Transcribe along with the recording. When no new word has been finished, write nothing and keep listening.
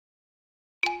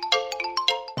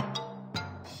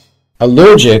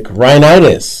Allergic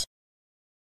rhinitis.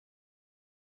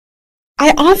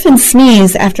 I often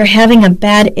sneeze after having a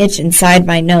bad itch inside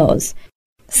my nose.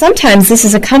 Sometimes this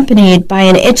is accompanied by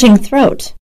an itching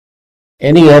throat.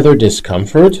 Any other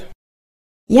discomfort?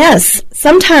 Yes,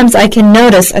 sometimes I can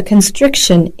notice a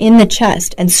constriction in the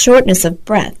chest and shortness of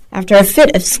breath after a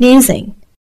fit of sneezing.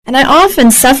 And I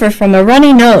often suffer from a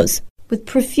runny nose with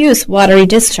profuse watery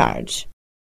discharge.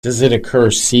 Does it occur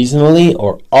seasonally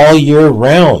or all year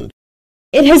round?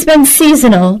 It has been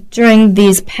seasonal during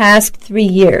these past 3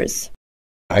 years.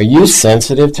 Are you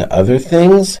sensitive to other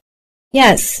things?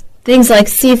 Yes, things like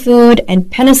seafood and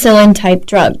penicillin-type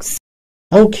drugs.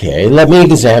 Okay, let me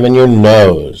examine your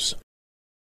nose.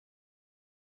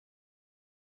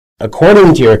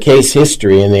 According to your case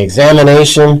history in the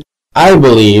examination, I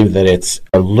believe that it's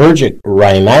allergic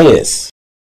rhinitis.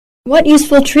 What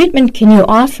useful treatment can you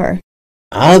offer?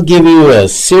 I'll give you a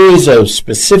series of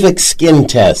specific skin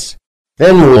tests.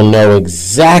 Then we'll know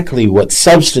exactly what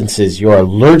substances you're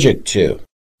allergic to.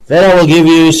 Then I will give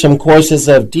you some courses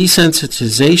of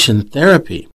desensitization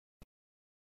therapy.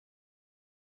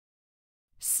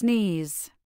 Sneeze.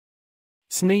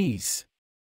 Sneeze.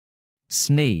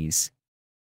 Sneeze.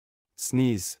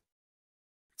 Sneeze.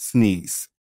 Sneeze.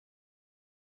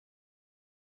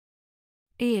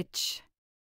 Itch.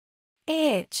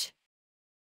 Itch.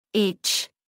 Itch.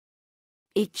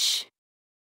 Itch.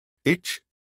 Itch.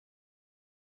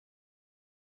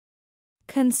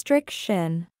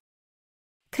 Constriction.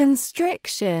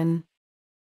 Constriction.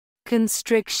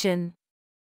 Constriction.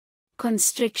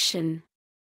 Constriction.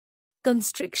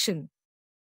 Constriction.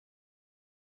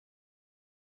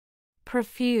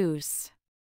 Profuse.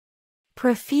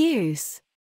 Profuse.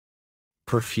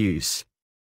 Profuse.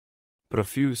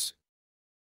 Profuse.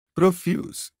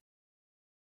 Profuse.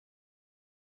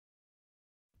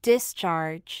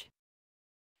 Discharge.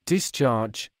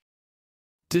 Discharge.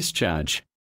 Discharge.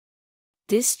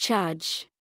 Discharge.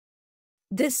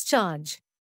 Discharge.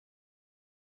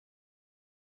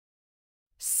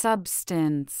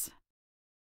 Substance.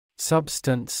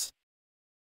 Substance.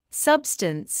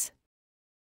 Substance.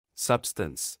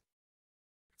 Substance.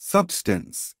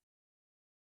 Substance.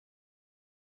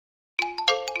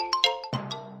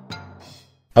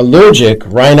 Allergic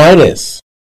rhinitis.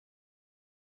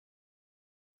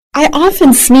 I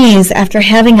often sneeze after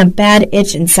having a bad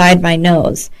itch inside my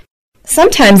nose.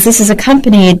 Sometimes this is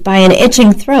accompanied by an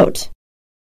itching throat.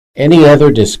 Any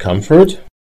other discomfort?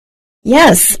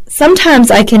 Yes,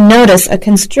 sometimes I can notice a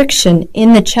constriction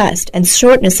in the chest and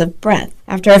shortness of breath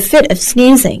after a fit of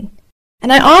sneezing.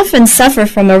 And I often suffer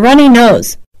from a runny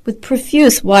nose with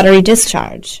profuse watery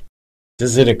discharge.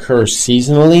 Does it occur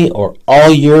seasonally or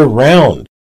all year round?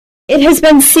 It has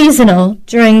been seasonal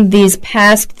during these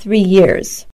past 3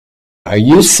 years. Are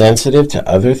you sensitive to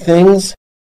other things?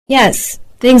 Yes,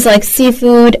 things like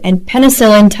seafood and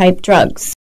penicillin-type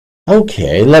drugs.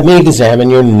 Okay, let me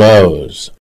examine your nose.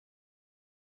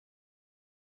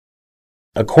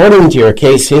 According to your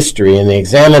case history in the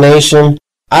examination,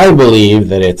 I believe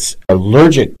that it's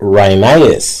allergic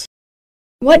rhinitis.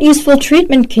 What useful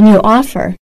treatment can you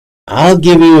offer? I'll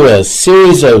give you a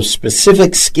series of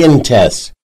specific skin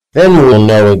tests. Then we'll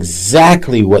know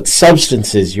exactly what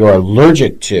substances you're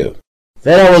allergic to.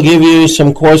 Then I will give you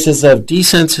some courses of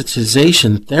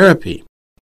desensitization therapy.